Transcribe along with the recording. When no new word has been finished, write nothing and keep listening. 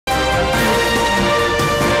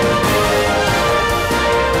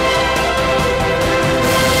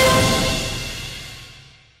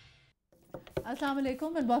Assalamu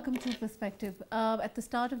alaikum and welcome to Perspective. At the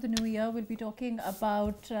start of the new year, we'll be talking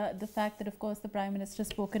about the fact that, of course, the Prime Minister has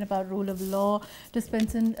spoken about rule of law,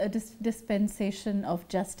 dispensation of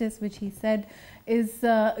justice, which he said is,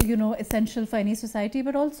 essential for any society,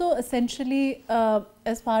 but also essentially,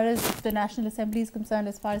 as far as the National Assembly is concerned,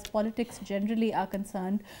 as far as politics generally are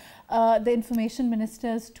concerned. The Information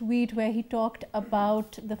Minister's tweet where he talked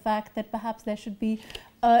about the fact that perhaps there should be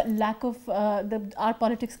a lack of, our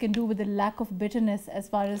politics can do with the lack of bitterness as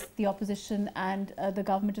far as the opposition and the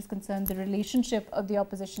government is concerned, the relationship of the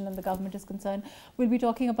opposition and the government is concerned. We'll be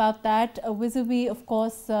talking about that vis-a-vis, of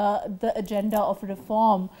course, the agenda of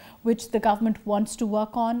reform which the government wants to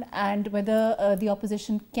work on, and whether the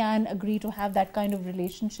opposition can agree to have that kind of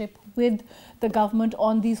relationship with the government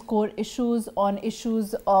on these core issues, on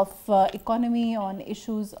issues of economy, on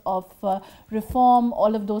issues of reform,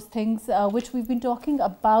 all of those things which we've been talking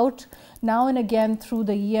about now and again through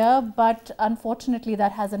the year, but unfortunately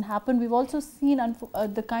that hasn't happened. We've also seen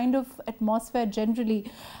the kind of atmosphere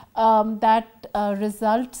generally that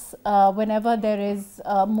results whenever there is,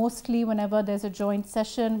 mostly whenever there's a joint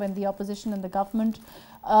session, when the opposition and the government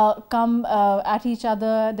come at each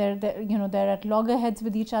other, they're at loggerheads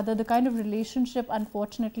with each other. The kind of relationship,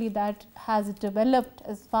 unfortunately, that has developed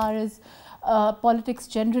as far as politics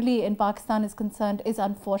generally in Pakistan is concerned is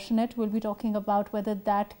unfortunate. We'll be talking about whether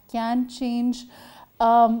that can change.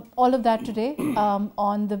 All of that today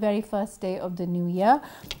on the very first day of the new year.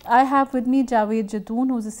 I have with me Javed Jadoon,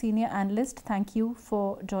 who's a senior analyst. Thank you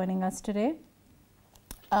for joining us today.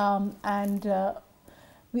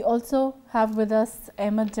 We also have with us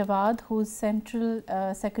Ahmed Jawad, who's Central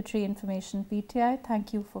Secretary Information PTI.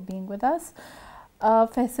 Thank you for being with us.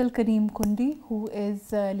 Faisal Kareem Kundi, who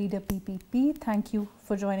is leader PPP. Thank you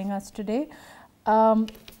for joining us today.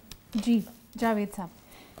 Javed Saab.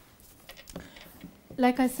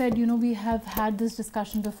 Like I said, we have had this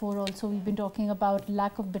discussion before also. We've been talking about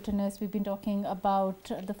lack of bitterness. We've been talking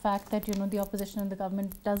about the fact that, the opposition and the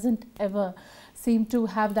government doesn't ever seem to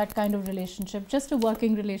have that kind of relationship, just a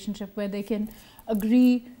working relationship where they can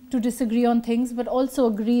agree to disagree on things, but also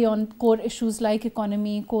agree on core issues like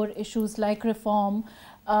economy, core issues like reform,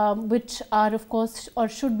 which are, of course, or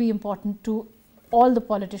should be important to all the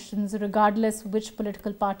politicians, regardless which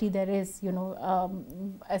political party there is,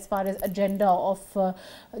 as far as agenda of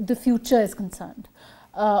the future is concerned.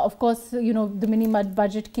 Of course, the mini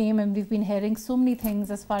budget came and we've been hearing so many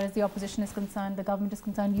things as far as the opposition is concerned, the government is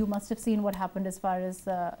concerned. You must have seen what happened as far as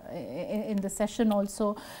in the session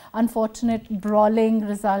also. Unfortunate brawling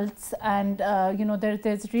results, and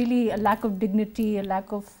there's really a lack of dignity, a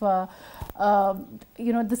lack of the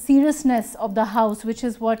seriousness of the House, which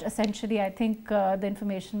is what essentially I think the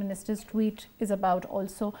Information Minister's tweet is about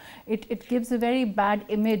also. It gives a very bad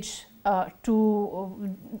image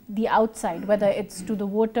to the outside, whether it's to the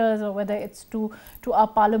voters or whether it's to our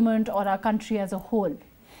parliament or our country as a whole.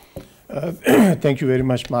 Thank you very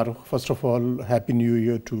much, Marukh. First of all, Happy New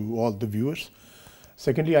Year to all the viewers.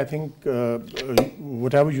 Secondly, I think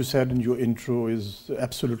whatever you said in your intro is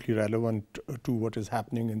absolutely relevant to what is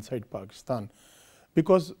happening inside Pakistan.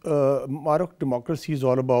 Because, Marukh, democracy is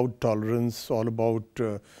all about tolerance, all about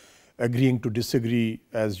agreeing to disagree,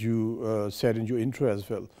 as you said in your intro as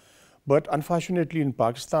well. But unfortunately, in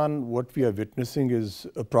Pakistan, what we are witnessing is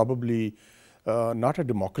probably not a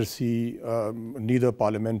democracy, neither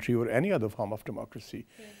parliamentary or any other form of democracy.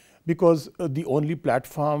 Yeah. Because the only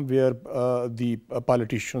platform where the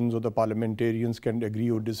politicians or the parliamentarians can agree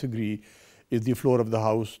or disagree is the floor of the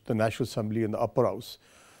House, the National Assembly and the upper house.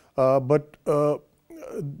 But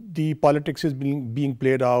the politics is being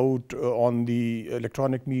played out on the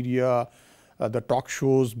electronic media. The talk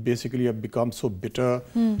shows basically have become so bitter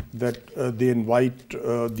that they invite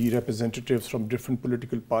the representatives from different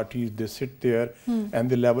political parties. They sit there and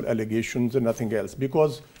they level allegations and nothing else.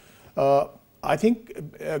 Because I think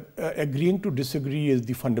agreeing to disagree is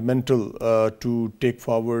the fundamental to take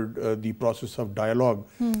forward the process of dialogue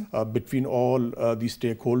between all the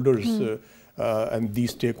stakeholders. And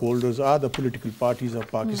these stakeholders are the political parties of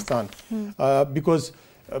Pakistan. Because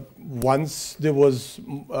once there was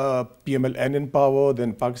PMLN in power,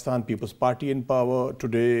 then Pakistan People's Party in power.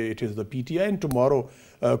 Today it is the PTI, and tomorrow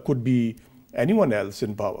could be anyone else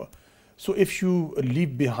in power. So if you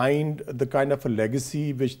leave behind the kind of a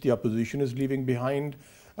legacy which the opposition is leaving behind,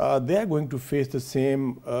 they are going to face the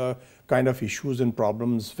same kind of issues and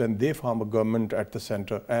problems when they form a government at the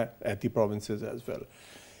center, at the provinces as well.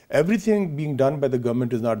 everything being done by the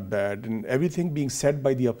government is not bad, and everything being said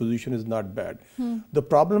by the opposition is not bad. The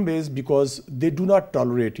problem is because they do not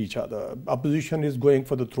tolerate each other. Opposition is going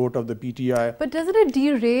for the throat of the PTI. But doesn't it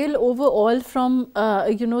derail overall from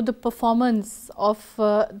the performance of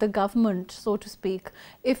the government, so to speak?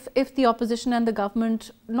 If the opposition and the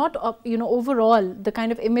government, not overall, the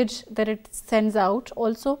kind of image that it sends out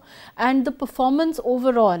also, and the performance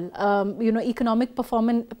overall, economic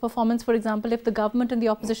performance, for example, if the government and the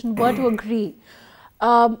opposition were to agree,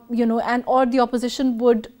 or the opposition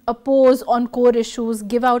would oppose on core issues,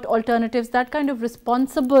 give out alternatives, that kind of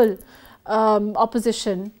responsible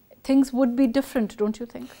opposition, things would be different, don't you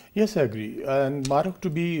think? Yes, I agree. And Marukh, to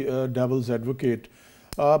be devil's advocate,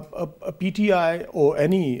 a PTI or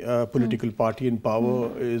any political party in power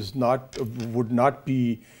would not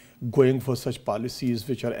be going for such policies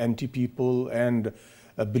which are anti-people and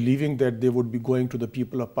believing that they would be going to the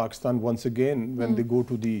people of Pakistan once again when they go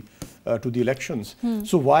to the elections.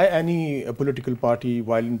 So why any political party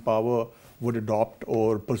while in power would adopt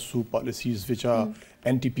or pursue policies which are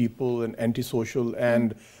anti-people and anti-social,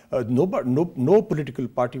 and no political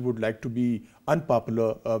party would like to be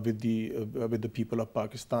unpopular with the people of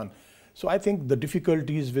Pakistan. So I think the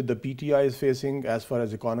difficulties with the PTI is facing as far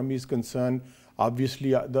as economy is concerned,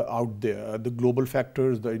 obviously out there, the global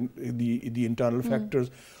factors, the internal factors.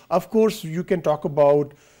 Of course, you can talk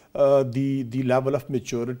about the level of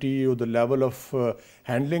maturity or the level of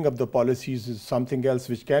handling of the policies is something else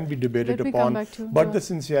which can be debated upon. But the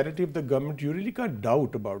sincerity of the government, you really can't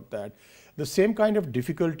doubt about that. The same kind of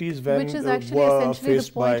difficulties when which is actually essentially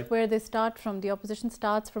the point where they start from. The opposition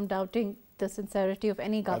starts from doubting the sincerity of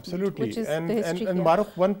any government. Absolutely. Which is the history and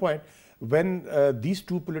Marukh, one point, when these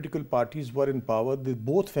two political parties were in power, they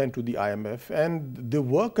both went to the IMF, and there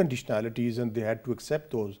were conditionalities and they had to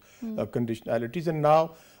accept those conditionalities. And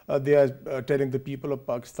now they are telling the people of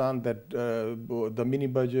Pakistan that the mini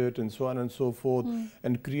budget and so on and so forth,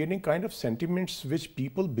 and creating kind of sentiments which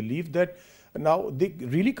people believe that now they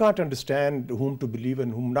really can't understand whom to believe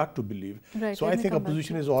and whom not to believe. Right, so I think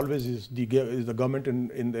opposition is always the government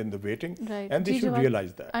in the waiting, and they should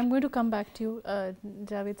realize that. I'm going to come back to you,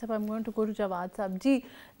 Javed Sahab. I'm going to go to Jawad Sahab. Ji,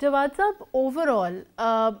 Jawad Sahab, overall,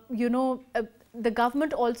 the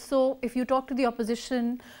government also, if you talk to the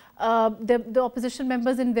opposition, the opposition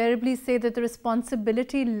members invariably say that the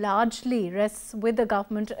responsibility largely rests with the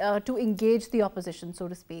government to engage the opposition, so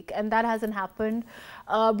to speak, and that hasn't happened.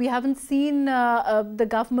 We haven't seen the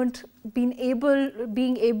government being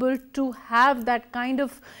able to have that kind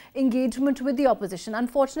of engagement with the opposition.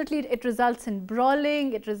 Unfortunately, it results in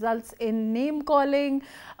brawling, it results in name calling.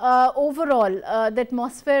 Overall, the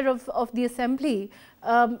atmosphere of the assembly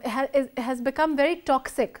has become very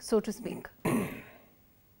toxic, so to speak.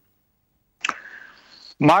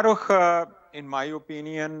 Marukh, in my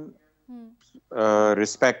opinion,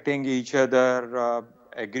 respecting each other,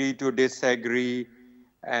 agree to disagree,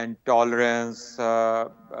 and tolerance,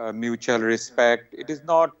 mutual respect, it is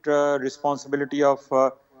not responsibility of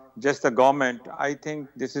just the government. I think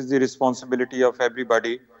this is the responsibility of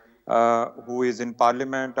everybody who is in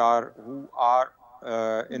parliament or who are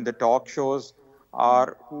in the talk shows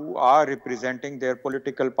or who are representing their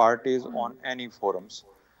political parties on any forums.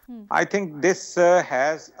 I think this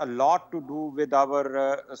has a lot to do with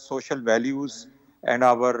our social values and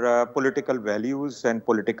our political values and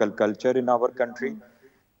political culture in our country.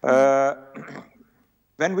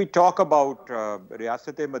 When we talk about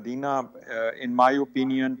Riyasat-e-Medina, in my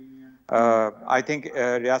opinion, I think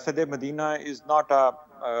Riyasat-e-Medina is not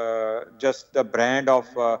just the brand of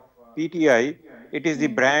PTI, it is the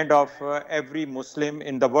brand of every Muslim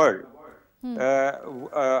in the world.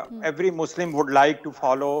 Every Muslim would like to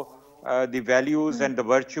follow the values and the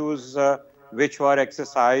virtues which were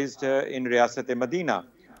exercised in Riyasat-e-Medina.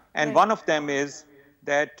 And one of them is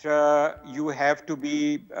that you have to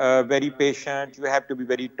be very patient, you have to be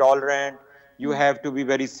very tolerant, you have to be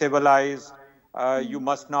very civilized, you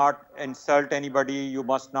must not insult anybody, you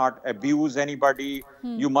must not abuse anybody,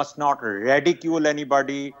 you must not ridicule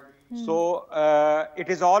anybody. So it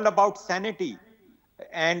is all about sanity.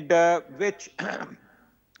 And which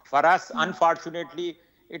for us, unfortunately,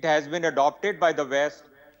 it has been adopted by the West,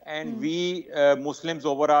 and we Muslims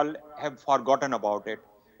overall have forgotten about it.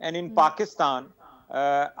 And in Pakistan,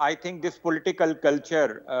 I think this political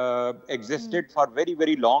culture existed for very,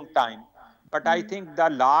 very long time. But I think the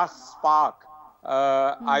last spark,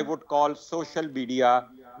 I would call social media,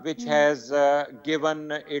 which has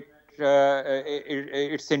given it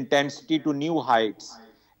its intensity to new heights.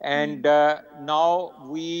 And now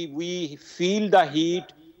we feel the heat,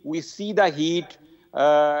 we see the heat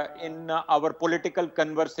in our political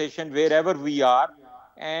conversation wherever we are.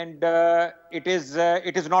 and it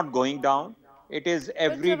is not going down. It is But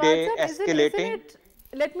every Jawad day Sahab, isn't escalating. it,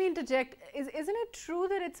 let me interject, isn't it true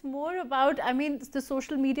that it's more about, I mean, the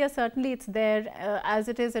social media, certainly it's there as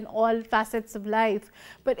it is in all facets of life,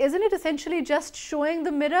 but isn't it essentially just showing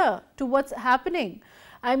the mirror to what's happening?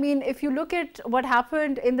 I mean, if you look at what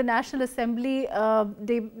happened in the National Assembly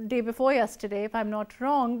day before yesterday, if I'm not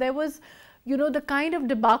wrong, there was, you know, the kind of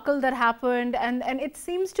debacle that happened, and it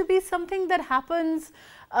seems to be something that happens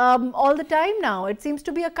all the time now. It seems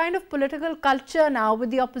to be a kind of political culture now,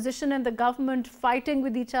 with the opposition and the government fighting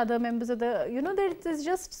with each other, members of the, you know, there's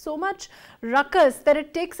just so much ruckus that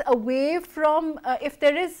it takes away from, if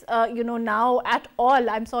there is, you know, now at all,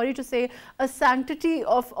 I'm sorry to say, a sanctity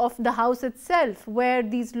of the house itself, where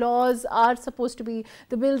these laws are supposed to be,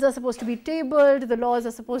 the bills are supposed to be tabled, the laws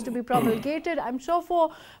are supposed to be promulgated. I'm sure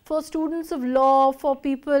for students of law, for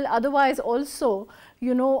people otherwise also,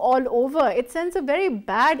 you know, all over, it sends a very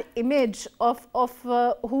bad image of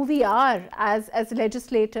who we are as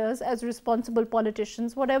legislators, as responsible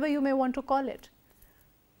politicians, whatever you may want to call it.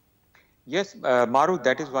 Yes, Marukh,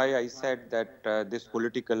 that is why I said that this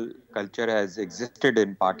political culture has existed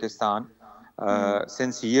in Pakistan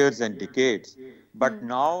since years and decades. But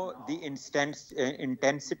now the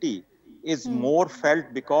intensity is more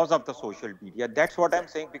felt because of the social media. That's what I'm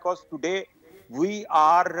saying, because today we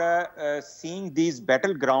are seeing these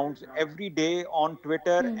battlegrounds every day on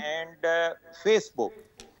Twitter and Facebook.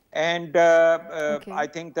 And Okay. I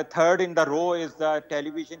think the third in the row is the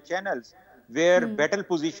television channels, where battle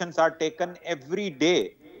positions are taken every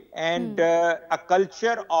day. And a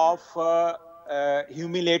culture of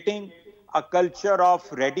humiliating, a culture of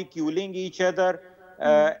ridiculing each other,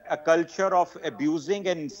 a culture of abusing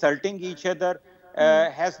and insulting each other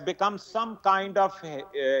has become some kind of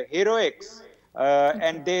heroics.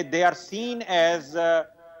 And Okay. they are seen as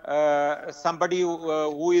somebody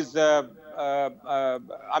who is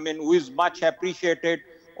I mean, who is much appreciated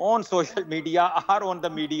on social media or on the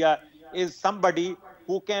media, is somebody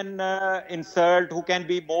who can insult, who can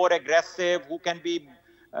be more aggressive, who can be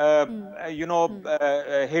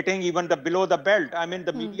hitting even the below the belt. I mean,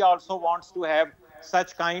 the media also wants to have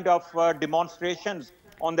such kind of demonstrations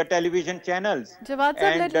on the television channels. Jawad sir,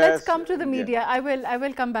 And let's come to the yeah. media. I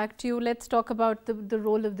will come back to you. Let's talk about the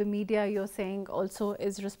role of the media. You're saying also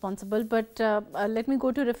is responsible, but let me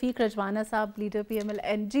go to Rafiq Rajwana Saab, leader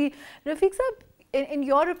PML-NG. Rafiq Saab, in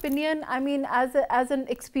your opinion, I mean, as an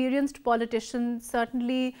experienced politician,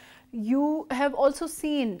 certainly you have also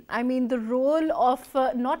seen, I mean, the role of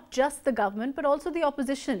not just the government but also the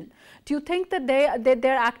opposition. Do you think that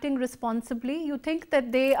they're acting responsibly? You think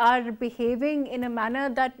that they are behaving in a manner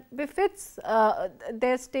that befits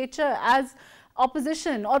their stature as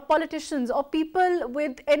opposition or politicians or people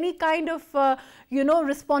with any kind of you know,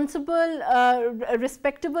 responsible,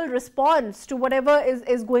 respectable response to whatever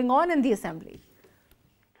is going on in the assembly?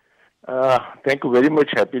 Thank you very much.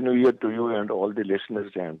 Happy New Year to you and all the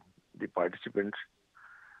listeners and the participants.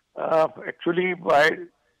 Actually, I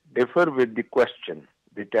differ with the question,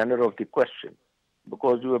 the tenor of the question,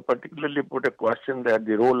 because you have particularly put a question that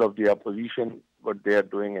the role of the opposition, what they are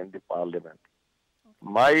doing in the parliament.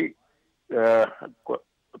 Okay.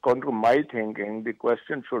 According to my thinking, the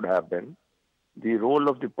question should have been the role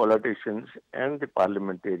of the politicians and the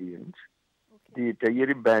parliamentarians, okay, the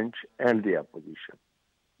Tahiri bench and the opposition,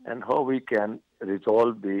 and how we can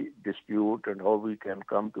resolve the dispute and how we can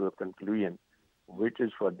come to a conclusion which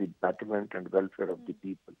is for the betterment and welfare of the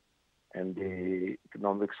people and the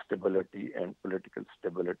economic stability and political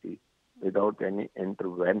stability without any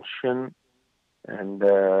intervention and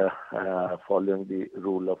following the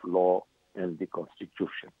rule of law and the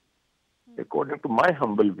constitution. According to my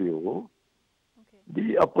humble view,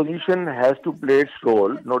 the opposition has to play its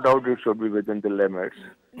role. No doubt it should be within the limits.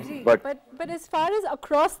 But as far as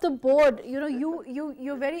across the board, you know,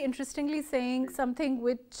 you're very interestingly saying something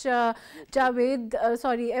which Ahmed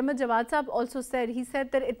Jawad Saab also said. He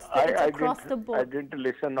said that it's across the board. I didn't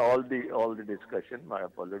listen all the discussion. My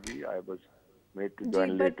apology. I was made to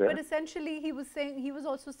join later. But essentially, he was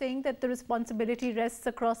also saying that the responsibility rests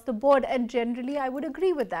across the board, and generally, I would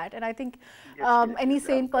agree with that. And I think any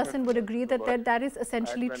sane person would agree that that is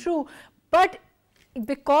essentially true. But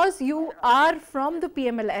because you are from the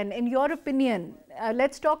PMLN, in your opinion,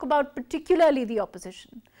 let's talk about particularly the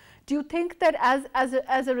opposition. Do you think that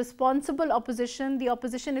as a responsible opposition, the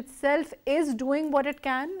opposition itself is doing what it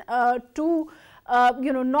can to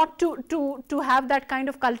you know, not to have that kind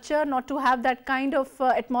of culture, not to have that kind of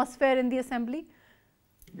atmosphere in the assembly?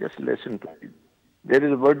 Just listen to me. There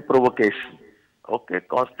is a word provocation, okay,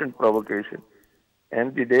 constant provocation.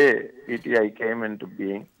 And the day PTI came into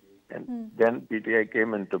being, and then PTI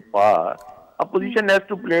came into power. Opposition has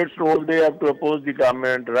to play its role. They have to oppose the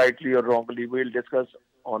government, rightly or wrongly. We'll discuss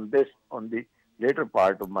on this on the later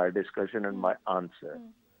part of my discussion and my answer.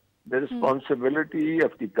 The responsibility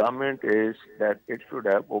of the government is that it should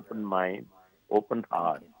have open mind, open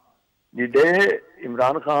heart. The day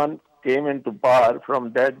Imran Khan came into power,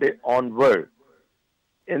 from that day onward,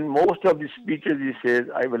 in most of the speeches he says,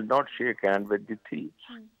 I will not shake hand with the thieves.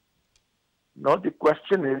 Now the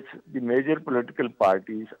question is, the major political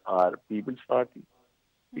parties are People's Party,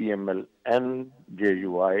 PML, and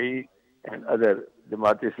JUI, and other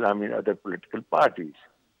Jamaat-e-Islami and other political parties.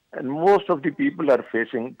 And most of the people are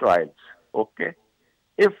facing trials. Okay?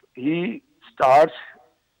 If he starts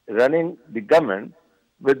running the government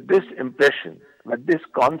with this impression, with this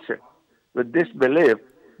concept, with this belief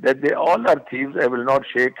that they all are thieves, I will not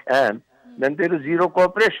shake hand, then there is zero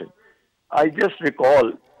cooperation. I just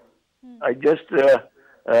recall,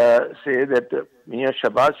 say that Mia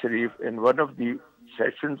Shahbaz Sharif in one of the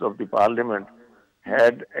sessions of the parliament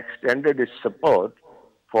had extended his support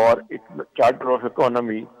for Charter of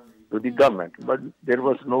Economy to the government, but there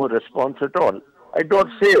was no response at all. I don't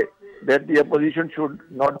say that the opposition should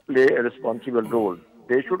not play a responsible role.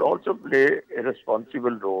 They should also play a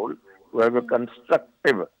responsible role to have a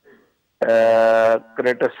constructive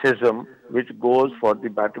criticism which goes for the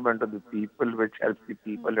betterment of the people, which helps the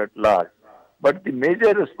people at large. But the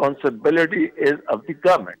major responsibility is of the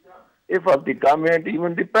government. If of the government,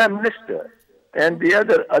 even the Prime Minister and the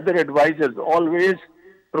other advisors always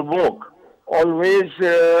provoke, always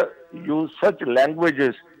use such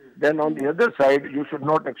languages, then on the other side, you should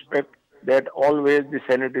not expect that always the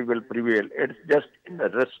sanity will prevail. It's just in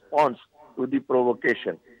response to the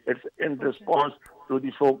provocation. It's in response to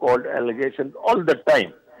the so-called allegations all the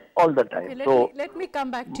time. Okay, let me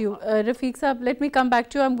come back to you. Rafiq Saab, let me come back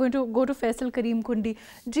to you. I'm going to go to Faisal Kareem Kundi.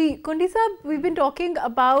 Kundi Saab, we've been talking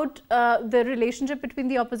about the relationship between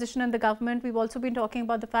the opposition and the government. We've also been talking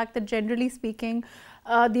about the fact that generally speaking,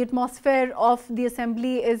 the atmosphere of the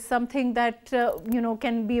assembly is something that,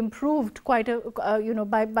 can be improved quite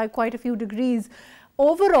by quite a few degrees.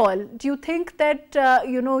 Overall, do you think that,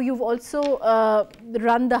 you've also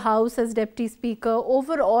run the House as Deputy Speaker?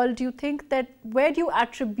 Overall, do you think that, where do you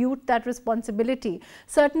attribute that responsibility?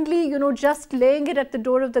 Certainly, just laying it at the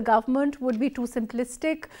door of the government would be too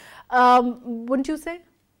simplistic, wouldn't you say?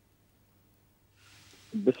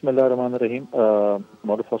 Bismillah ar-Rahman ar-Rahim.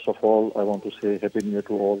 First of all, I want to say Happy New Year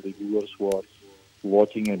to all the viewers who are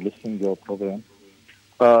watching and listening to your program.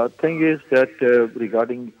 Thing is that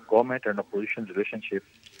regarding government and opposition relationship,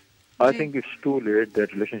 I think it's too late.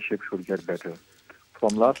 That relationship should get better.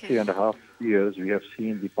 From last 3.5 years, we have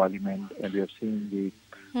seen the parliament and we have seen the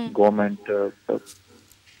government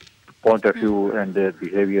point of view and their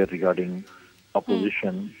behavior regarding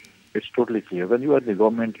opposition. It's totally clear. When you are in the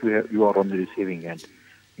government, you are on the receiving end.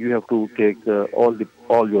 You have to take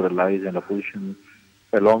all your allies and opposition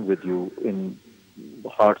along with you in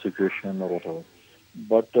hard situation or whatever.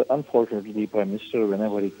 But unfortunately, the Prime Minister,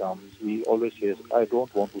 whenever he comes, he always says, I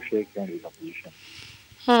don't want to shake hands with opposition.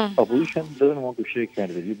 Opposition doesn't want to shake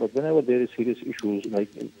hands with you, but whenever there is serious issues like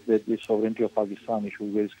the sovereignty of Pakistan issue,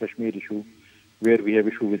 where is Kashmir issue, where we have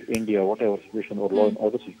issue with India, whatever situation, or law and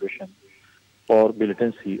order situation, or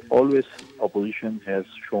militancy, always opposition has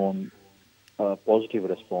shown positive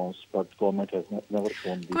response, but government has never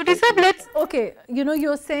shown the okay,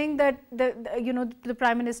 you're saying that the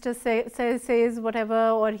Prime Minister says whatever,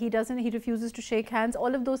 or he refuses to shake hands,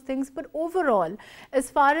 all of those things. But overall,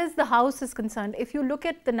 as far as the House is concerned, if you look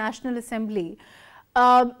at the National Assembly,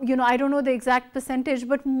 I don't know the exact percentage,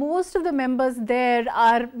 but most of the members there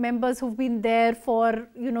are members who've been there for,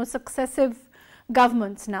 successive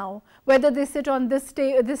governments now, whether they sit on this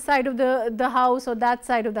side of the House or that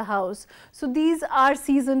side of the House. So these are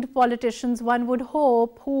seasoned politicians, one would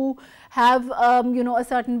hope, who have a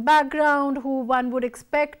certain background, who one would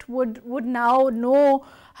expect would now know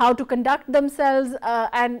how to conduct themselves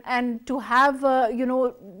and to have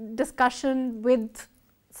discussion with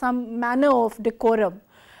some manner of decorum.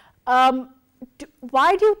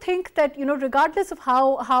 Why do you think that, regardless of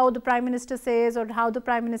how the Prime Minister says or how the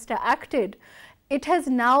Prime Minister acted, it has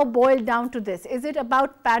now boiled down to this? Is it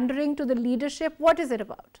about pandering to the leadership? What is it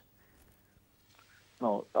about?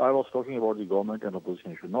 No, I was talking about the government and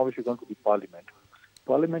opposition issue. Now if you come to the parliament,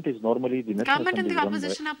 parliament is normally the National Government and the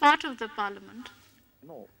opposition are part of the parliament.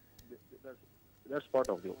 No, that's part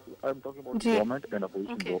of the, I'm talking about the government and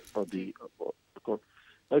opposition of the court.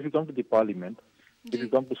 Now if you come to the parliament, if you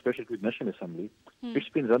come to especially with National Assembly, it's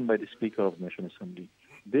been run by the Speaker of the National Assembly.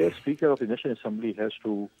 Their Speaker of the National Assembly has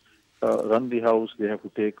to run the House. They have to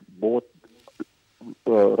take both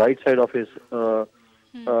right side of his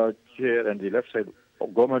chair and the left side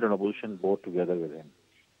of government and opposition both together with him.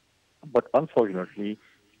 But unfortunately,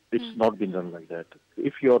 it's not been done like that.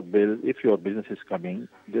 If your business is coming,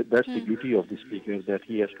 that's the duty of the speaker, that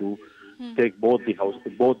he has to take both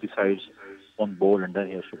the sides on board, and then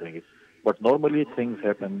he has to bring it. But normally things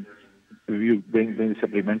happen. You bring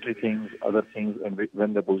supplementary things, other things, and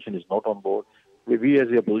when the opposition is not on board, we as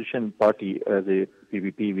the opposition party, as a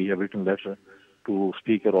PVP, we have written letter to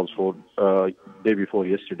speaker also day before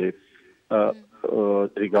yesterday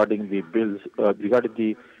regarding the bills, regarding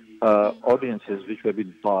the ordinances which have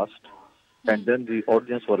been passed, and then the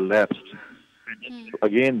ordinance were lapsed, and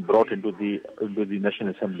again brought into the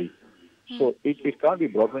National Assembly. So it can't be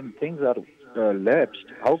brought when things are lapsed.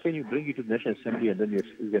 How can you bring it to the National Assembly and then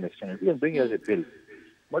you can extend it? You can bring it as a bill.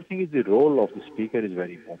 One thing is the role of the speaker is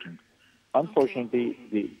very important. Unfortunately,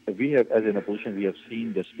 we have, as an opposition, we have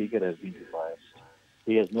seen the speaker has been biased.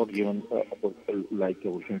 He has not given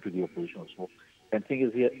opportunity to the opposition also. And thing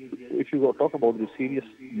is, here, if you talk about the serious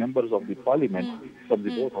members of the parliament from the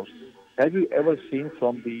both houses, have you ever seen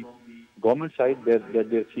from the government side that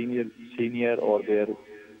their senior or their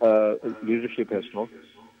leadership has talked?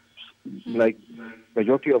 Like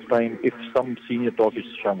majority of time, if some senior talk is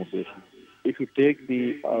Shamudesh. If you take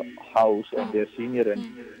the House and their senior and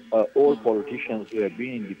old politicians who have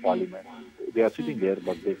been in the parliament, they are sitting there,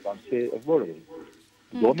 but they can't say a word of it.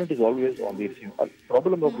 Government is always on the receiving.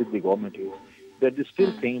 Problem of with the government is that they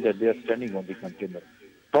still think that they are standing on the container.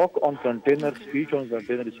 Talk on container, speech on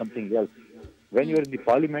container is something else. When you are in the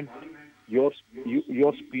parliament, your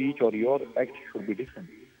speech or your act should be different.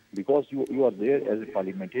 Because you are there as a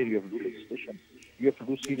parliamentarian, you have to do legislation. You have to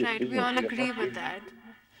do serious business. Right, we all agree with that.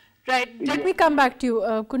 Right, let me come back to you.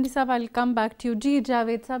 Kundi Sahab, I'll come back to you. Ji,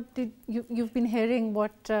 Javed Sahab, you've been hearing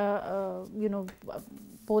what,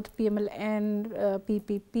 both PMLN,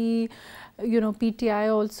 PPP,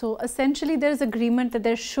 PTI also. Essentially, there is agreement that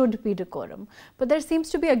there should be decorum. But there seems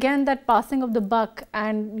to be, again, that passing of the buck.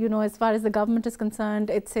 And, as far as the government is concerned,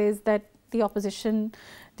 it says that the opposition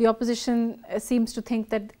seems to think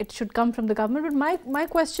that it should come from the government. But my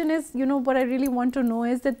question is, what I really want to know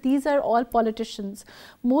is that these are all politicians.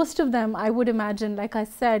 Most of them, I would imagine, like I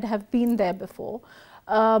said, have been there before,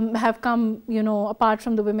 have come, apart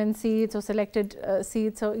from the women's seats or selected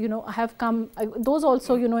seats, or, have come, those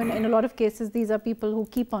also, in a lot of cases, these are people who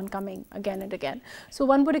keep on coming again and again. So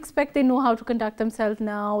one would expect they know how to conduct themselves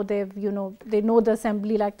now. They've, they know the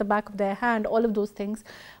assembly like the back of their hand, all of those things.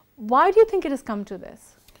 Why do you think it has come to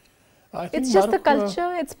this? It's just the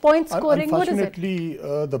culture, it's point scoring, what is it? Unfortunately,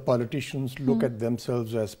 the politicians look at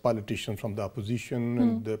themselves as politicians from the opposition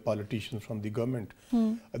and the politicians from the government.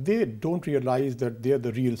 They don't realize that they are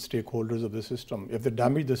the real stakeholders of the system. If they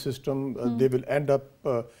damage the system, they will end up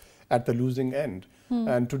at the losing end.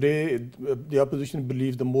 And today, the opposition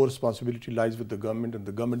believes the more responsibility lies with the government, and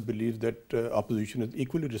the government believes that opposition is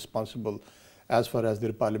equally responsible as far as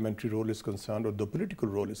their parliamentary role is concerned or the political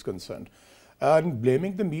role is concerned. And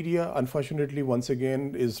blaming the media, unfortunately, once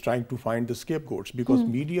again, is trying to find the scapegoats, because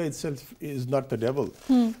media itself is not the devil.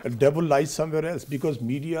 The devil lies somewhere else, because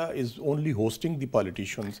media is only hosting the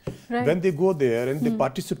politicians. Right. When they go there and they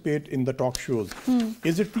participate in the talk shows,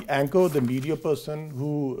 is it the anchor, the media person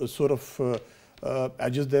who sort of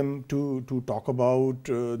urges them to talk about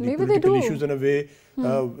the political issues in a way,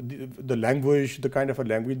 the language, the kind of a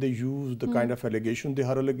language they use, the kind of allegation they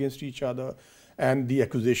hurl against each other, and the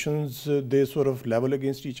accusations they sort of level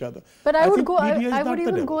against each other. But I would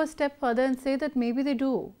even go a step further and say that maybe they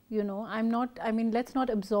do. Let's not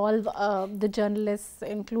absolve the journalists,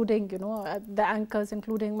 including, the anchors,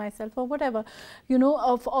 including myself or whatever,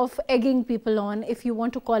 of egging people on, if you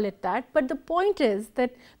want to call it that. But the point is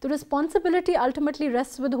that the responsibility ultimately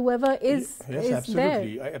rests with whoever is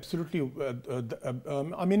absolutely. there. Absolutely.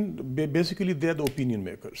 Basically, they're the opinion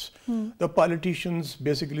makers. The politicians,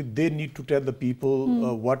 basically, they need to tell the people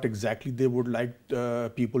what exactly they would like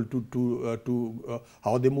people to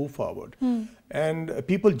how they move forward. And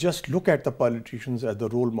people just look at the politicians as the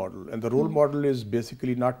role model, and the role model is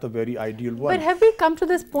basically not the very ideal one. But have we come to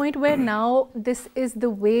this point where now this is the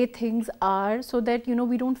way things are, so that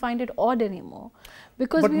we don't find it odd anymore?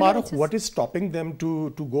 Because but Marukh, what is stopping them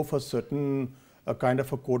to go for certain kind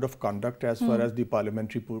of a code of conduct as far as the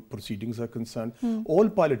parliamentary proceedings are concerned? All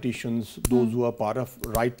politicians, those who are part of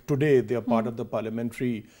today, they are part of the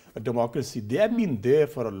parliamentary democracy. They have been there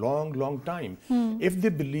for a long, long time. If they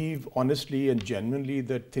believe honestly and genuinely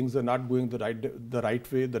that things are not going the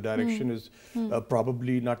right way, the direction is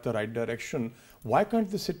probably not the right direction, why can't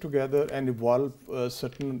they sit together and evolve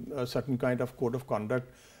certain kind of code of conduct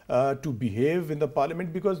to behave in the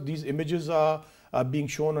parliament? Because these images are being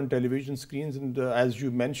shown on television screens. And as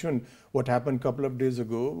you mentioned, what happened a couple of days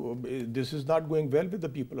ago, this is not going well with the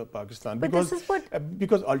people of Pakistan. But because, this is what...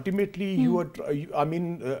 because ultimately you are, I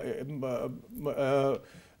mean,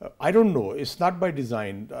 I don't know, it's not by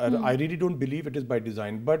design. I really don't believe it is by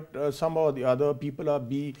design, but somehow or the other people are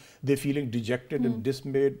they're feeling dejected and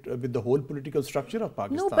dismayed with the whole political structure of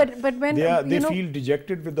Pakistan. No, but when they feel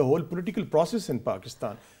dejected with the whole political process in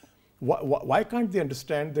Pakistan. Why can't they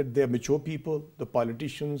understand that they are mature people, the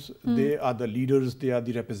politicians, they are the leaders, they are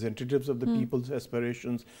the representatives of the people's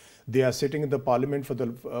aspirations. They are sitting in the parliament for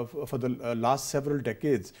the last several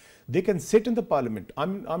decades. They can sit in the parliament.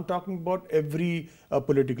 I'm talking about every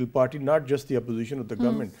political party, not just the opposition or the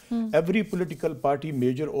government. Every political party,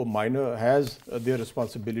 major or minor, has their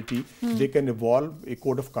responsibility. They can evolve a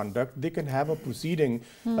code of conduct. They can have a proceeding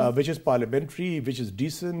which is parliamentary, which is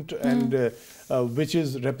decent, and which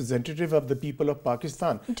is representative of the people of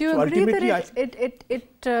Pakistan. Do you agree that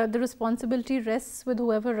the responsibility rests with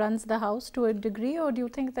whoever runs the house to a degree, or do you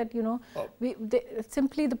think that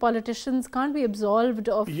simply the politicians can't be absolved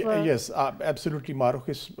of? Yes, absolutely, Marukh.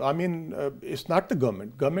 It's not the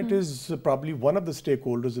government. Government is probably one of the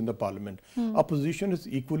stakeholders in the parliament. Opposition is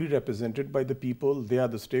equally represented by the people. They are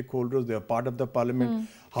the stakeholders. They are part of the parliament.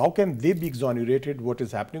 How can they be exonerated what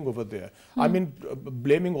is happening over there? I mean,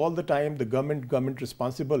 blaming all the time the government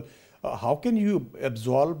responsible. How can you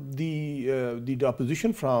absolve the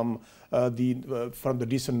opposition from the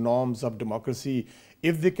decent norms of democracy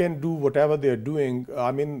if they can do whatever they are doing?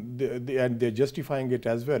 I mean, and they're justifying it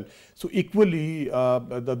as well. So equally,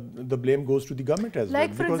 the blame goes to the government as well.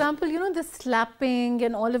 Like, for example, the slapping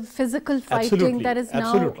and all of physical fighting that is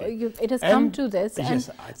now, it has come to this. Yes,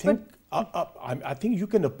 I think you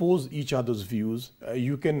can oppose each other's views.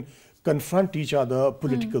 You can confront each other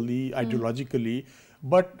politically, ideologically.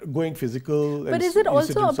 But going physical. But is it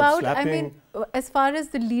also about, I mean, as far as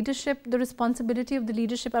the leadership, the responsibility of the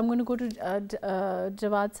leadership, I'm going to go to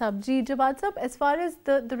Jawad Saab. Jawad Saab, as far as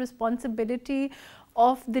the responsibility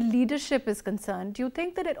of the leadership is concerned, do you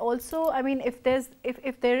think that it also, I mean, if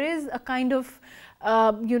there is a kind of,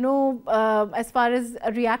 as far as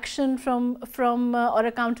a reaction from or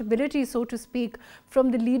accountability, so to speak, from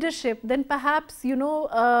the leadership, then perhaps,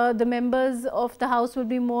 the members of the house will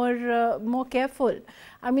be more careful.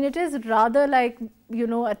 I mean, it is rather like,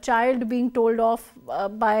 a child being told off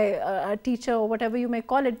by a teacher or whatever you may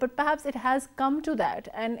call it, but perhaps it has come to that.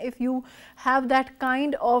 And if you have that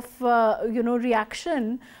kind of,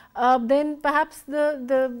 reaction, then perhaps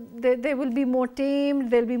they will be more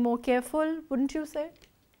tamed, they'll be more careful, wouldn't you say?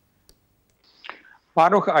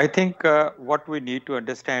 Marukh, I think what we need to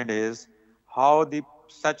understand is how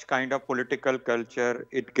such kind of political culture,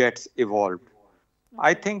 it gets evolved.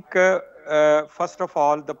 I think, first of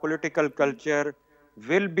all, the political culture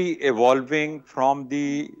will be evolving from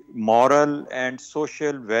the moral and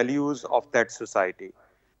social values of that society.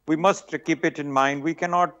 We must keep it in mind. We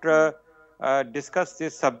cannot discuss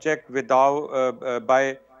this subject without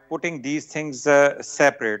by putting these things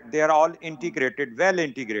separate. They are all integrated, well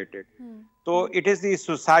integrated. So it is the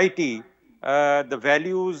society, the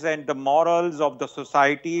values and the morals of the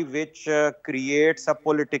society which creates a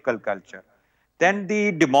political culture. Then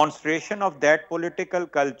the demonstration of that political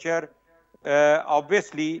culture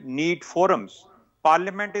obviously need forums.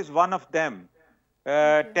 Parliament is one of them.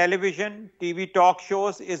 Television, TV talk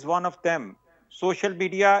shows is one of them. Social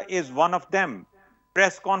media is one of them.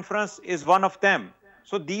 Press conference is one of them.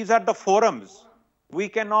 So these are the forums. We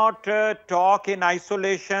cannot talk in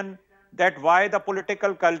isolation that why the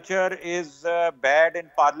political culture is bad in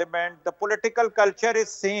Parliament. The political culture is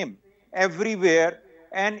same everywhere,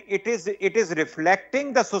 and it is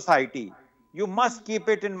reflecting the society. You must keep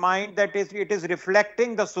it in mind that it is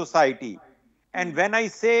reflecting the society. And when I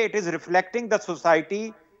say it is reflecting the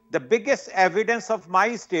society, the biggest evidence of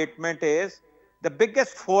my statement is the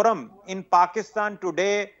biggest forum in Pakistan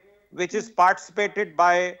today, which is participated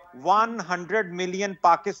by 100 million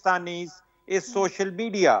Pakistanis, is social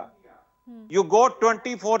media. You go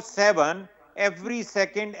 24/7, every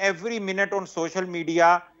second, every minute on social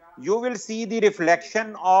media, you will see the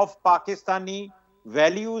reflection of Pakistani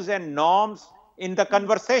values and norms in the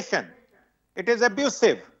conversation. It is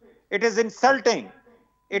abusive. It is insulting.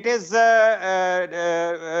 It is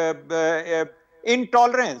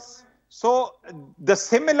intolerance. So the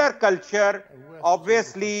similar culture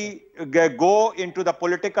obviously go into the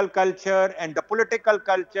political culture, and the political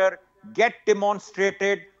culture get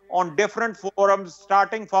demonstrated on different forums,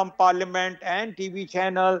 starting from Parliament and TV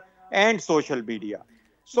channel and social media.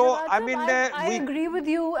 So, Jawad I Sahab, mean, I agree with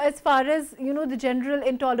you as far as, the general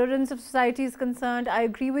intolerance of society is concerned. I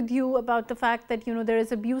agree with you about the fact that, there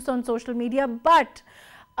is abuse on social media. But,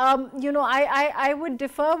 I would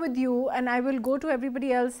differ with you, and I will go to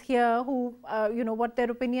everybody else here who, what their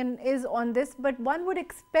opinion is on this. But one would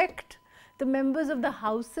expect the members of the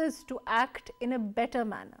houses to act in a better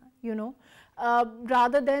manner,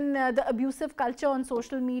 rather than the abusive culture on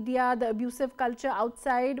social media, the abusive culture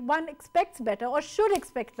outside. One expects better or should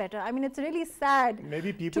expect better. I mean, it's really sad.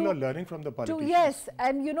 Maybe people are learning from the politicians. Yes,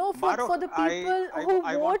 and Marukh, for the people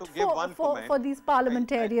who want to give one vote for comment. these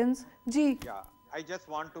parliamentarians. Yeah, I just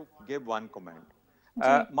want to give one comment.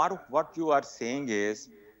 Marukh, what you are saying is,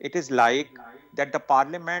 it is like that the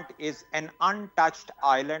parliament is an untouched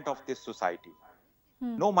island of this society.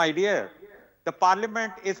 No, my dear. The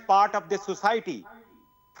parliament is part of this society.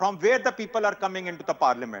 From where the people are coming into the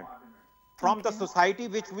parliament? From the society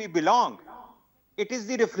which we belong. It is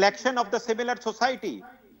the reflection of the similar society.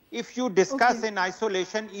 If you discuss in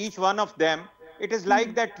isolation each one of them, it is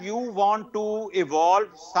like that you want to evolve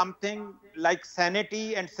something like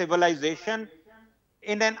sanity and civilization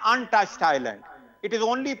in an untouched island. It is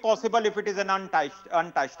only possible if it is an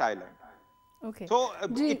untouched island. So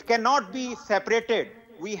it cannot be separated.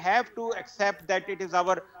 We have to accept that it is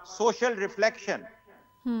our social reflection.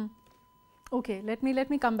 Okay, let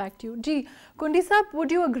me come back to you. Ji, Kundi Saab,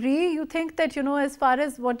 would you agree? You think that, as far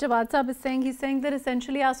as what Jawad Saab is saying, he's saying that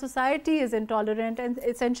essentially our society is intolerant and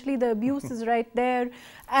essentially the abuse is right there.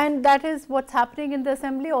 And that is what's happening in the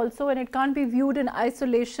assembly also, and it can't be viewed in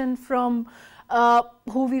isolation from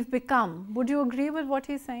who we've become. Would you agree with what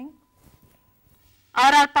he's saying?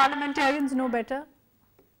 Are our parliamentarians no better?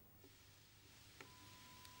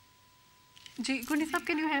 Ji, Kundi Saab,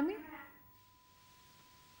 can you hear me?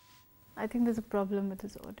 I think there's a problem with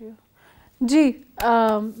his audio. Ji,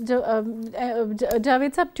 Javed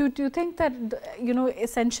Saab, do you think that,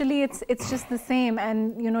 essentially it's just the same,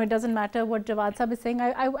 and, it doesn't matter what Jawad Saab is saying?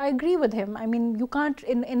 I agree with him. I mean, you can't,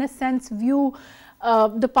 in a sense, view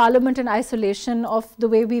the parliament in isolation of the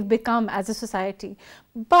way we've become as a society.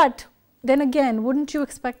 But then again, wouldn't you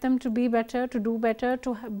expect them to be better, to do better,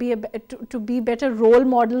 to be better role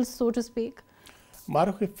models, so to speak?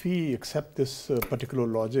 Marukh, if we accept this particular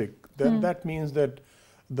logic, then that means that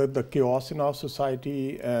the chaos in our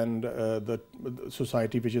society and the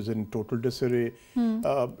society which is in total disarray,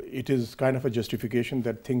 it is kind of a justification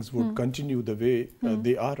that things would continue the way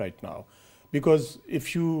they are right now. Because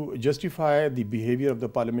if you justify the behavior of the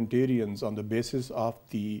parliamentarians on the basis of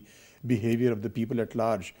the behavior of the people at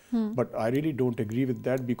large, but I really don't agree with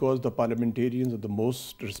that, because the parliamentarians are the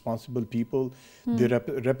most responsible people. They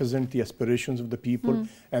represent the aspirations of the people,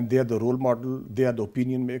 and they are the role model, they are the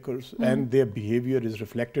opinion makers, and their behavior is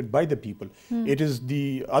reflected by the people. It is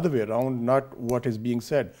the other way around, not what is being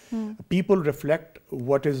said. People reflect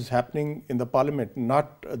what is happening in the parliament,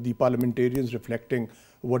 not the parliamentarians reflecting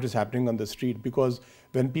what is happening on the street. Because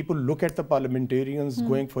when people look at the parliamentarians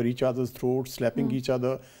going for each other's throats, slapping each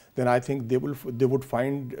other, then I think they would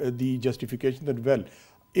find the justification that, well,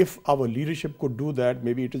 if our leadership could do that,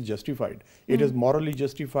 maybe it is justified. It is morally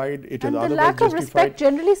justified. It is otherwise justified. And the lack of respect,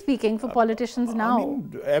 generally speaking, for politicians now. I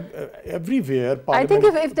mean, everywhere, I think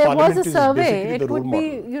if there was a survey, it would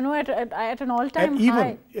be, at an all-time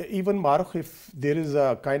high. Even Marukh, if there is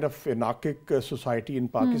a kind of anarchic society in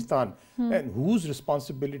Pakistan, and whose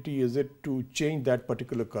responsibility is it to change that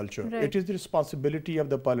particular culture? Right. It is the responsibility of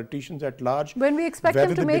the politicians at large, when we expect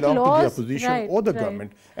them to make laws, laws, to the opposition or the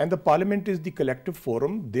government. And the parliament is the collective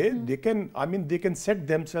forum. They can set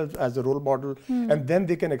themselves as a role model, and then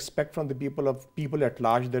they can expect from the people at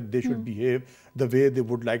large that they should behave the way they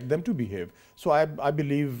would like them to behave. So I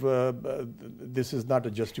believe this is not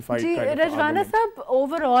a justified kind of Rajwana Sahab,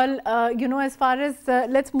 overall, as far as,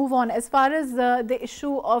 let's move on, as far as the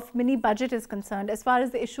issue of mini budget is concerned, as far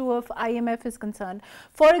as the issue of IMF is concerned,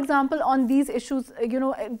 for example, on these issues,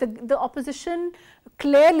 the opposition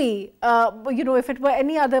clearly, if it were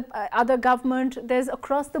any other government, there's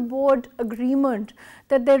across the board agreement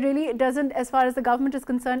that there really doesn't, as far as the government is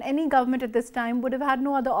concerned, any government at this time would have had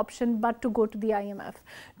no other option but to go to the IMF.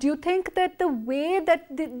 Do you think that the way that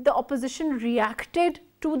the opposition reacted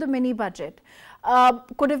to the mini budget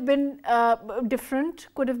could have been different,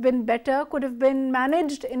 could have been better, could have been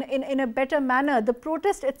managed in a better manner? The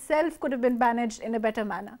protest itself could have been managed in a better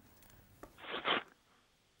manner.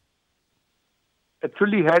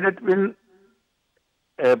 Actually, had it been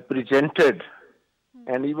presented,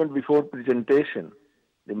 and even before presentation,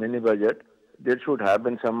 the mini budget, there should have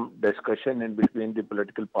been some discussion in between the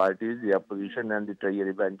political parties, the opposition and the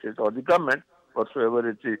treasury benches, or the government, whatsoever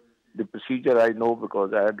it The procedure I know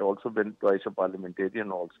because I had also been twice a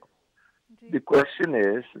parliamentarian also. The question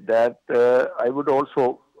is that I would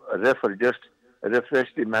also just refresh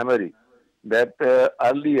the memory that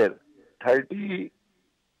earlier 30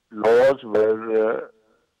 laws were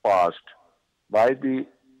passed by the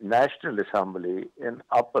National Assembly in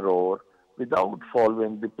uproar without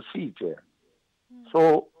following the procedure.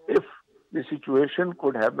 So if the situation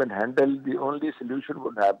could have been handled, the only solution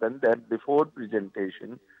would happen that before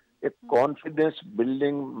presentation, a confidence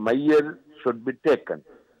building measure should be taken.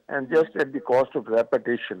 And just at the cost of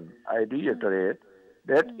repetition, I reiterate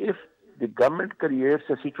that if the government creates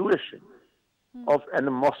a situation of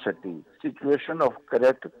animosity, situation of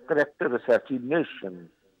character assassination,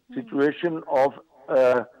 situation of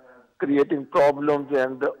creating problems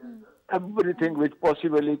and everything which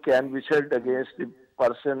possibly can be said against the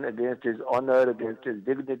person, against his honor, against his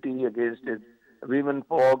dignity, against his women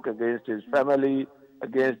folk, against his family,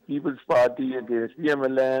 against People's Party, against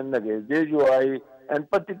PMLN, against JUI, and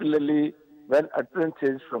particularly when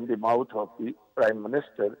utterances from the mouth of the Prime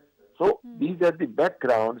Minister. So these are the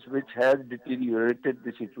backgrounds which has deteriorated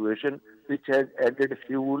the situation, which has added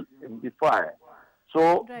fuel in the fire.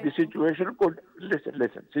 So the situation could,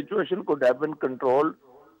 situation could have been controlled.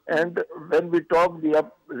 And when we talk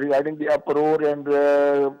regarding the uproar and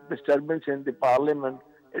disturbance in the parliament,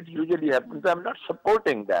 it usually happens. I'm not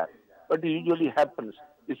supporting that, but it usually happens.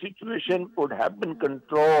 The situation could have been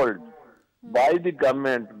controlled by the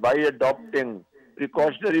government by adopting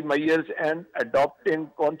precautionary measures and adopting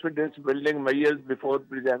confidence building measures before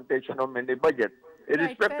presentation of mini budget.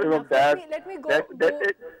 Irrespective of that,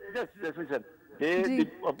 just listen. The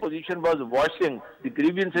opposition was watching the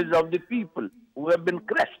grievances of the people who have been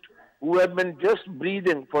crushed, who have been just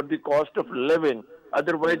breathing for the cost of living.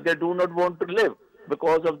 Otherwise, they do not want to live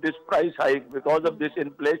because of this price hike, because of this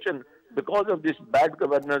inflation, because of this bad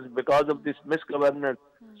governance, because of this misgovernance.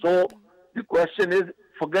 So the question is,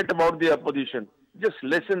 forget about the opposition. Just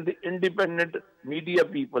listen the independent media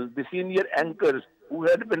people, the senior anchors who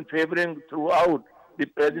had been favoring throughout the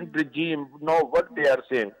present regime, know what they are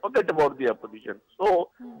saying. Forget about the opposition. So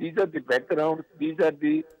these are the backgrounds, these are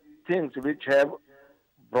the things which have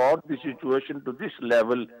brought the situation to this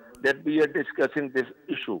level that we are discussing this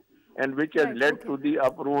issue and which has led to the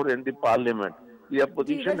uproar in the parliament. The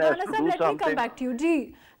opposition has to do something. Let me come back to you.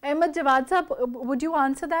 Ji, Ahmed Jawad Saab, would you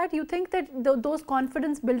answer that? You think that those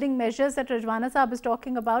confidence building measures that Rajwana Saab is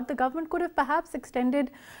talking about, the government could have perhaps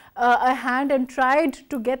extended a hand and tried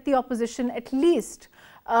to get the opposition at least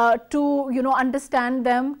to, understand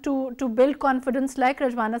them, to build confidence like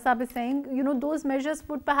Rajwana Saab is saying, those measures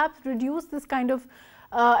would perhaps reduce this kind of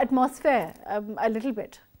atmosphere a little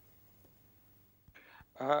bit.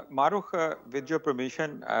 Marukh, with your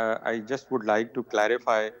permission, I just would like to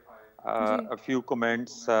clarify a few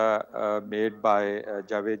comments made by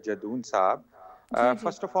Javed Jadoon Saab.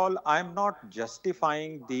 First of all, I'm not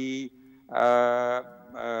justifying the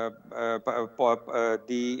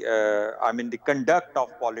conduct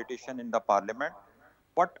of politician in the parliament.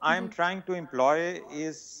 What I'm trying to employ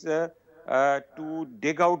is to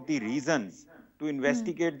dig out the reasons, to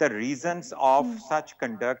investigate the reasons of such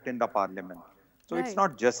conduct in the parliament. So it's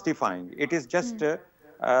not justifying. It is just,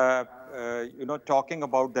 talking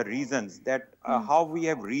about the reasons that how we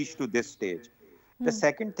have reached to this stage. The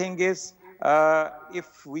second thing is,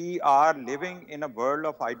 if we are living in a world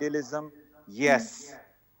of idealism, yes.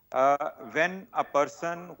 When a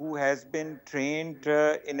person who has been trained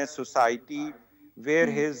in a society where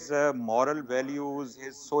his moral values,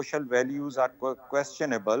 his social values are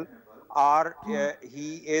questionable, or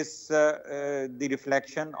he is the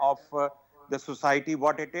reflection of the society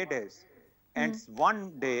what it is, and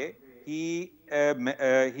one day he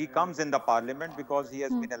comes in the parliament because he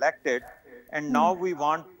has been elected, and now we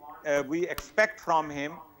expect from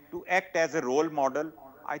him to act as a role model.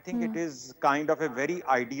 I think it is kind of a very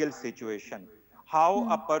ideal situation. How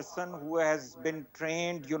a person who has been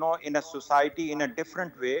trained, in a society in a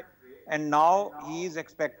different way, and now he is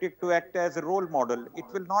expected to act as a role model. It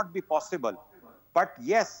will not be possible. But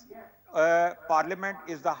yes, Parliament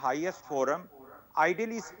is the highest forum.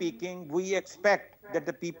 Ideally speaking, we expect that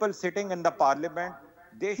the people sitting in the Parliament,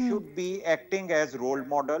 they should be acting as role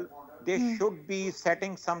model. They should be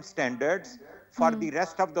setting some standards for the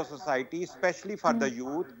rest of the society, especially for the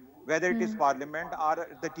youth, whether it is Parliament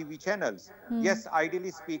or the TV channels. Yes,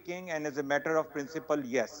 ideally speaking, and as a matter of principle,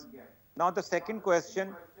 yes. Now, the second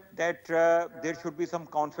question, that there should be some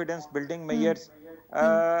confidence building measures.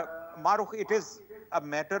 Marukh, it is a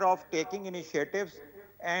matter of taking initiatives,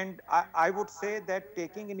 and I would say that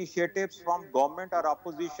taking initiatives from government or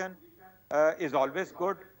opposition is always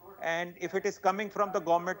good, And if it is coming from the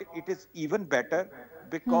government, it is even better,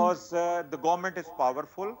 because the government is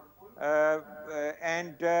powerful.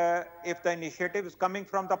 And if the initiative is coming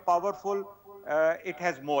from the powerful, it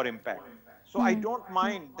has more impact. So I don't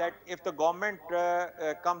mind that if the government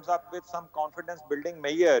comes up with some confidence building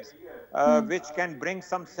measures which can bring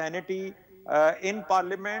some sanity in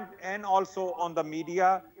parliament and also on the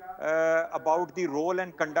media about the role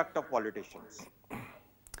and conduct of politicians.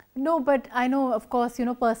 No, but I know, of course,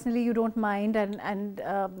 personally you don't mind, and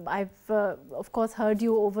I've, of course, heard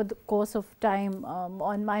you over the course of time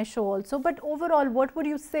on my show also. But overall, what would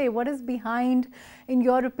you say? What is behind, in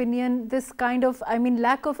your opinion, this kind of,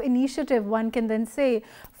 lack of initiative, one can then say,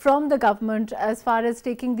 from the government as far as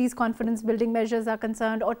taking these confidence building measures are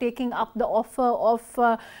concerned, or taking up the offer of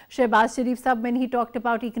Shehbaz Sharif Sahab when he talked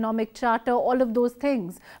about economic charter, all of those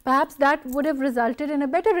things? Perhaps that would have resulted in a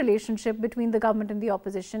better relationship between the government and the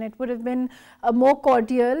opposition. It would have been more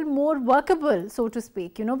cordial, more workable, so to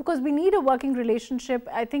speak, because we need a working relationship.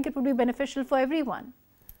 I think it would be beneficial for everyone.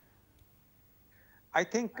 I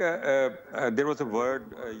think there was a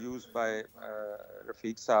word used by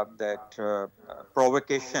Rafiq Saab, that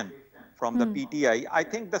provocation from the PTI. I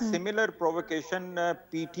think the similar provocation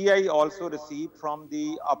PTI also received from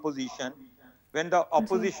the opposition when the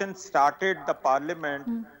opposition started the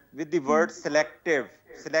parliament with the word selected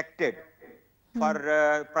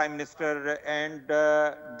for Prime Minister, and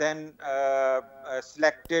then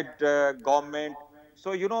selected government.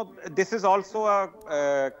 So, this is also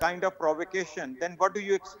a kind of provocation. Then what do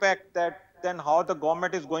you expect that then how the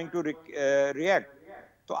government is going to react?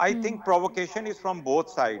 So I think provocation is from both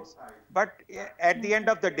sides. But at the end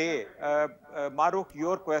of the day, Marukh,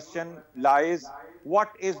 your question lies,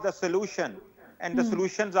 what is the solution? And the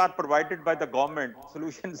solutions are provided by the government.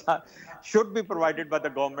 Solutions should be provided by the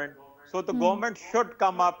government. So the government should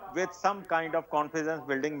come up with some kind of confidence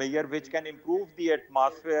building measure which can improve the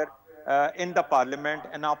atmosphere in the parliament,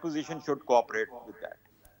 and opposition should cooperate with that.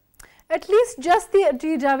 At least just the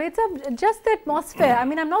atmosphere. I'm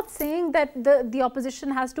not saying that the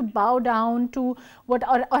opposition has to bow down to what,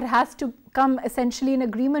 or has to come essentially in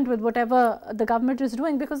agreement with whatever the government is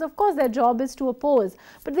doing, because of course their job is to oppose,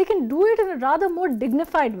 but they can do it in a rather more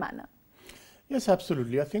dignified manner. Yes,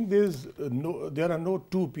 absolutely. I think there are no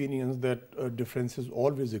two opinions that differences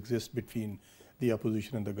always exist between the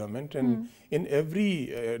opposition and the government. And in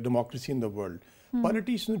every democracy in the world,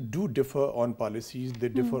 politicians do differ on policies. They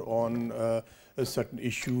differ on certain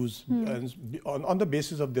issues and on the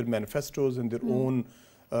basis of their manifestos and their own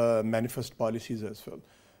manifest policies as well.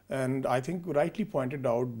 And I think rightly pointed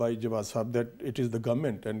out by Jawad Sahab that it is the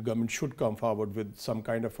government, and government should come forward with some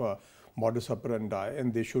kind of a modus operandi,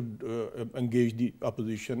 and they should engage the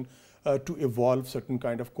opposition to evolve certain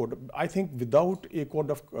kind of code. I think without a code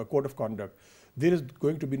of conduct, there is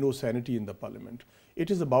going to be no sanity in the parliament.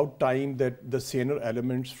 It is about time that the saner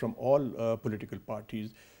elements from all political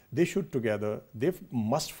parties, they should together, they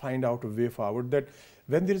must find out a way forward, that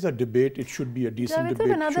when there is a debate, it should be a decent debate,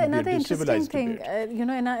 another a interesting thing, debate.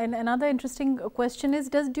 Another interesting question is,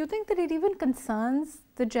 do you think that it even concerns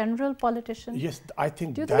the general politician? Yes, I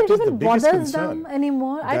think that is the biggest concern. Them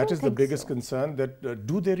anymore? That is the biggest concern, that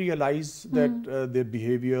do they realize that their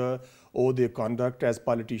behavior or their conduct as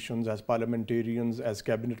politicians, as parliamentarians, as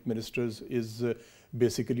cabinet ministers is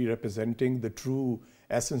basically representing the true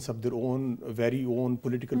essence of their own, very own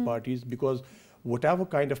political parties? Because whatever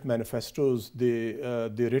kind of manifestos they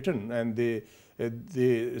written and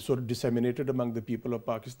they sort of disseminated among the people of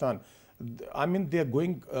Pakistan, they are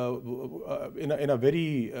going in a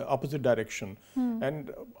very opposite direction.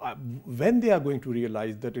 And when they are going to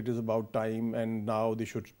realize that it is about time, and now they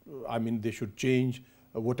should, they should change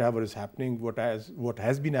whatever is happening, what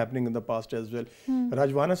has been happening in the past as well.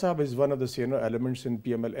 Rajwana Sahab is one of the senior elements in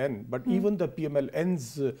PMLN, but even the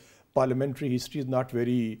PMLN's parliamentary history is not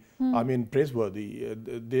very, praiseworthy.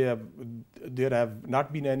 There have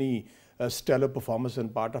not been any stellar performance on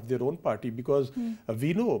part of their own party, because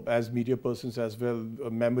we know as media persons as well,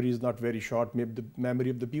 memory is not very short. Maybe the memory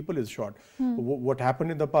of the people is short. What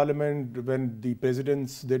happened in the parliament when the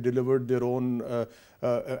presidents, they delivered their own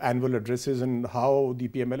annual addresses, and how the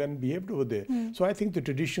PMLN behaved over there. So I think the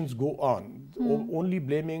traditions go on. Only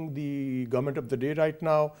blaming the government of the day right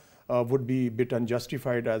now would be a bit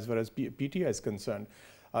unjustified as far as PTI is concerned.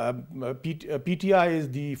 PTI is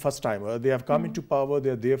the first timer. They have come into power.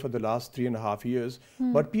 They are there for the last 3.5 years.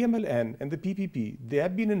 But PMLN and the PPP, they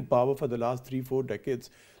have been in power for the last 3-4 decades.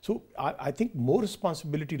 So I think more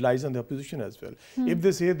responsibility lies on the opposition as well. If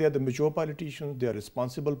they say they are the mature politicians, they are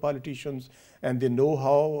responsible politicians, and they know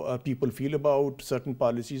how people feel about certain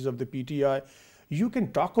policies of the PTI, you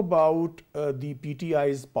can talk about the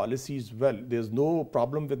PTI's policies well. There's no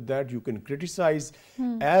problem with that. You can criticize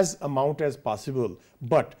as amount as possible,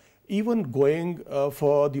 but even going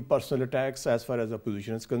for the personal attacks as far as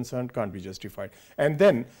opposition is concerned can't be justified. And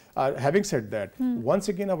then, having said that, once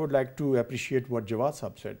again, I would like to appreciate what Jawad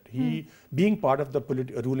Saab said. He, being part of the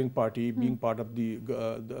ruling party, being part of the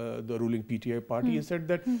ruling PTI party, he said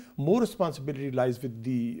that more responsibility lies with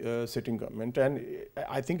the sitting government. And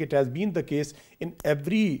I think it has been the case in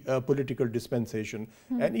every political dispensation.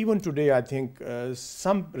 And even today, I think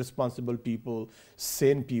some responsible people,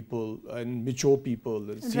 sane people, and mature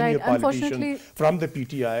people, senior politicians from the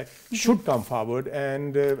PTI should come forward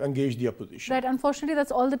and engage the opposition. Right. Unfortunately,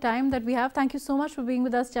 that's all the time that we have. Thank you so much for being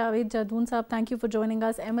with us, Javed Jadoon Saab. Thank you for joining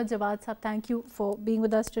us. Ahmed Jawad Saab, thank you for being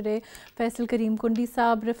with us today. Faisal Kareem Kundi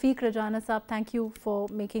Saab, Rafiq Rajana Saab, thank you for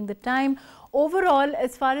making the time. Overall,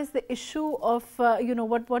 as far as the issue of,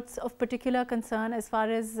 what's of particular concern as far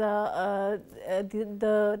as the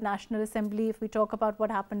National Assembly, if we talk about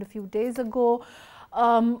what happened a few days ago,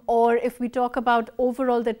 or if we talk about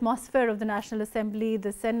overall the atmosphere of the National Assembly,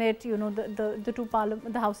 the Senate,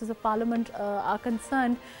 the Houses of Parliament are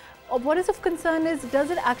concerned. What is of concern is,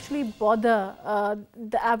 does it actually bother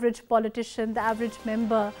the average politician, the average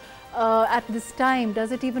member at this time?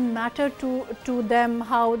 Does it even matter to them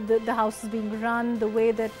how the House is being run, the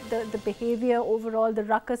way that the behavior overall, the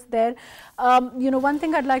ruckus there? One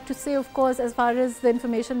thing I'd like to say, of course, as far as the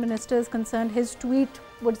Information Minister is concerned, his tweet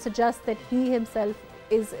would suggest that he himself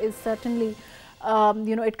is certainly,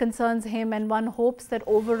 it concerns him, and one hopes that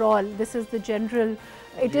overall this is the general,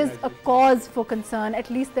 it is a cause for concern. At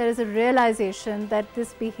least there is a realization that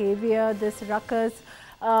this behavior, this ruckus,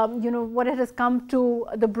 what it has come to,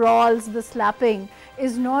 the brawls, the slapping,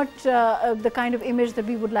 is not the kind of image that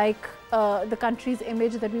we would like, the country's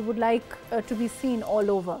image that we would like to be seen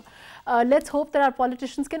all over. Let's hope that our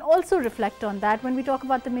politicians can also reflect on that. When we talk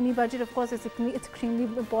about the mini budget, of course, it's extremely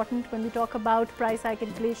important. When we talk about price hike,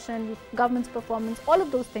 inflation, government's performance, all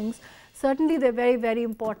of those things, certainly they're very, very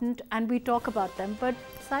important, and we talk about them. But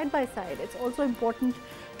side by side, it's also important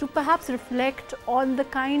to perhaps reflect on the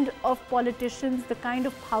kind of politicians, the kind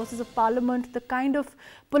of Houses of Parliament, the kind of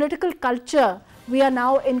political culture we are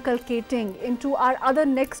now inculcating into our other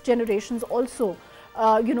next generations also.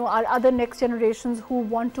 Our other next generations who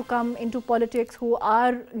want to come into politics, who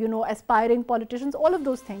are, aspiring politicians, all of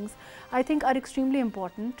those things I think are extremely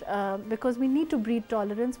important because we need to breed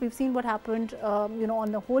tolerance. We've seen what happened,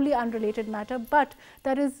 on the wholly unrelated matter, but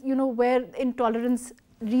that is, where intolerance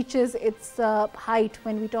reaches its height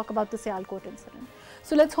when we talk about the Sialkot incident.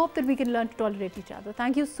 So let's hope that we can learn to tolerate each other.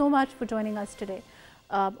 Thank you so much for joining us today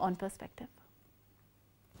on Perspective.